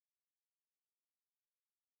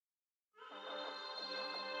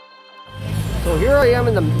So here I am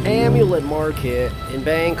in the Amulet market in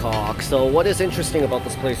Bangkok. So what is interesting about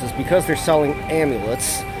this place is because they're selling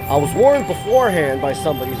amulets. I was warned beforehand by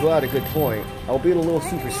somebody who had a good point. I'll be a little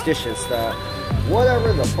superstitious that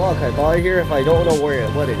whatever the fuck I buy here, if I don't know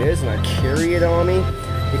what it is and I carry it on me,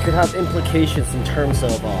 it could have implications in terms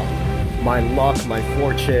of my luck, my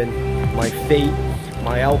fortune, my fate,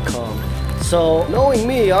 my outcome. So knowing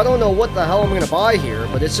me, I don't know what the hell I'm gonna buy here,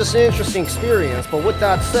 but it's just an interesting experience. But with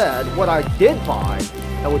that said, what I did buy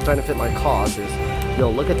that would benefit my cause is, yo,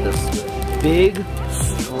 look at this big,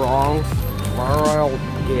 strong, virile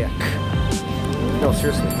dick. No,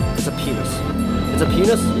 seriously, it's a penis. It's a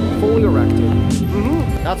penis, fully erected.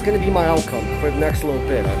 That's gonna be my outcome for the next little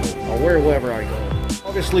bit. I'll wear it wherever I go.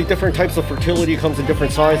 Obviously, different types of fertility comes in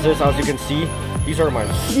different sizes, as you can see. These are my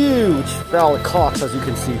huge phallic cocks, as you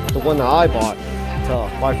can see. The one that I bought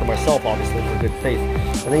to buy for myself, obviously, for good faith.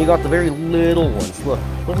 And then you got the very little ones. Look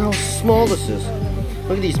how small this is.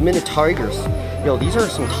 Look at these mini tigers. Yo, these are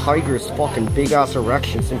some tigers' fucking big-ass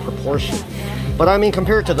erections in proportion. But I mean,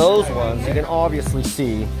 compared to those ones, you can obviously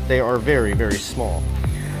see they are very, very small.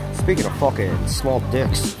 Speaking of fucking small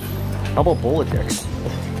dicks, how about bullet dicks?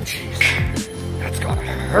 Jeez. That's gotta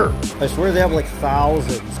hurt. I swear they have like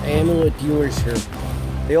thousands amulet dealers here.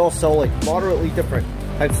 They all sell like moderately different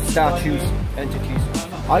types of statues, entities.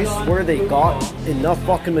 I swear they got enough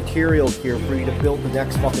fucking material here for you to build the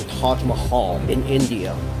next fucking Taj Mahal in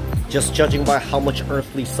India. Just judging by how much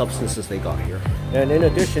earthly substances they got here. And in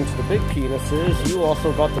addition to the big penises, you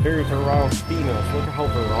also got the very virile females. Look at how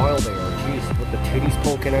virile they are. Jeez, with the titties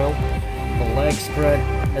poking out, the legs spread.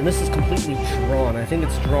 And this is completely drawn. I think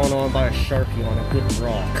it's drawn on by a Sharpie on a good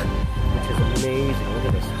rock, which is amazing. Look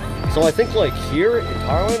at this. So I think like here in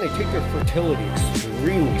Thailand, they take their fertility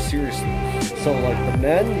extremely seriously. So like the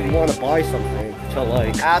men, you want to buy something to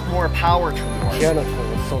like add more power to your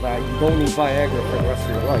genitals so that you don't need Viagra for the rest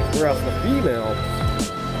of your life. Whereas the female,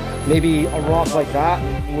 maybe a rock like that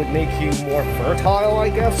would make you more fertile, I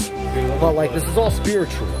guess. But like this is all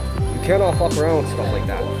spiritual. You cannot fuck around with stuff like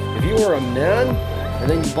that. If you were a man, and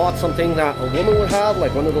then you bought something that a woman would have,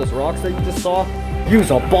 like one of those rocks that you just saw, use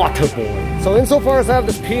a bata boy. So insofar as I have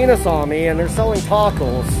this penis on me and they're selling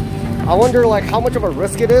tacos, I wonder like how much of a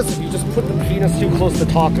risk it is if you just put the penis too close to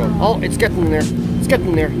taco. Oh, it's getting there. It's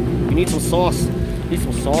getting there. You need some sauce. You need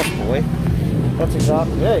some sauce, boy. That's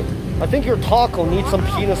exactly. Hey, I think your taco needs some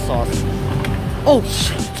penis sauce. Oh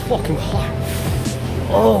shit, it's fucking hot.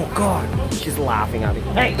 Oh god. She's laughing at me.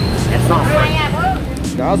 Hey, it's not funny.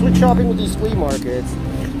 As with shopping with these flea markets,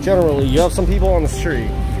 generally you have some people on the street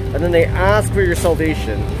and then they ask for your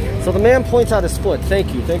salvation. So the man points out his foot.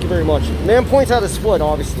 Thank you very much. The man points out his foot,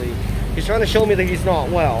 obviously. He's trying to show me that he's not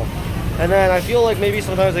well. And then I feel like maybe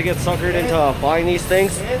sometimes I get suckered into buying these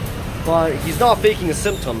things, but he's not faking his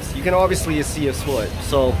symptoms. You can obviously see his foot.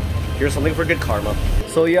 So here's something for good karma.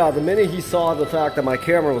 So yeah, the minute he saw the fact that my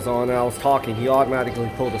camera was on and I was talking, he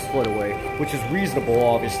automatically pulled his foot away, which is reasonable,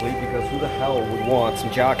 obviously, because who the hell would want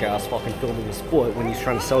some jackass fucking filming his foot when he's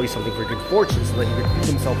trying to sell you something for good fortune so that he can feed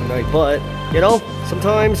himself at night. But, you know,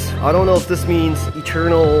 sometimes, I don't know if this means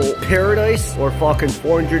eternal paradise or fucking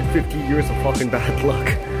 450 years of fucking bad luck.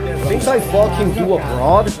 Things I fucking do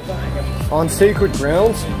abroad on sacred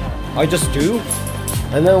grounds, I just do.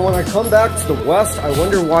 And then when I come back to the West, I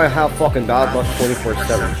wonder why I have fucking bad luck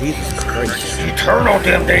 24/7. Jesus Christ. Eternal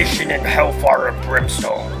damnation and hellfire and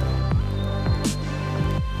brimstone.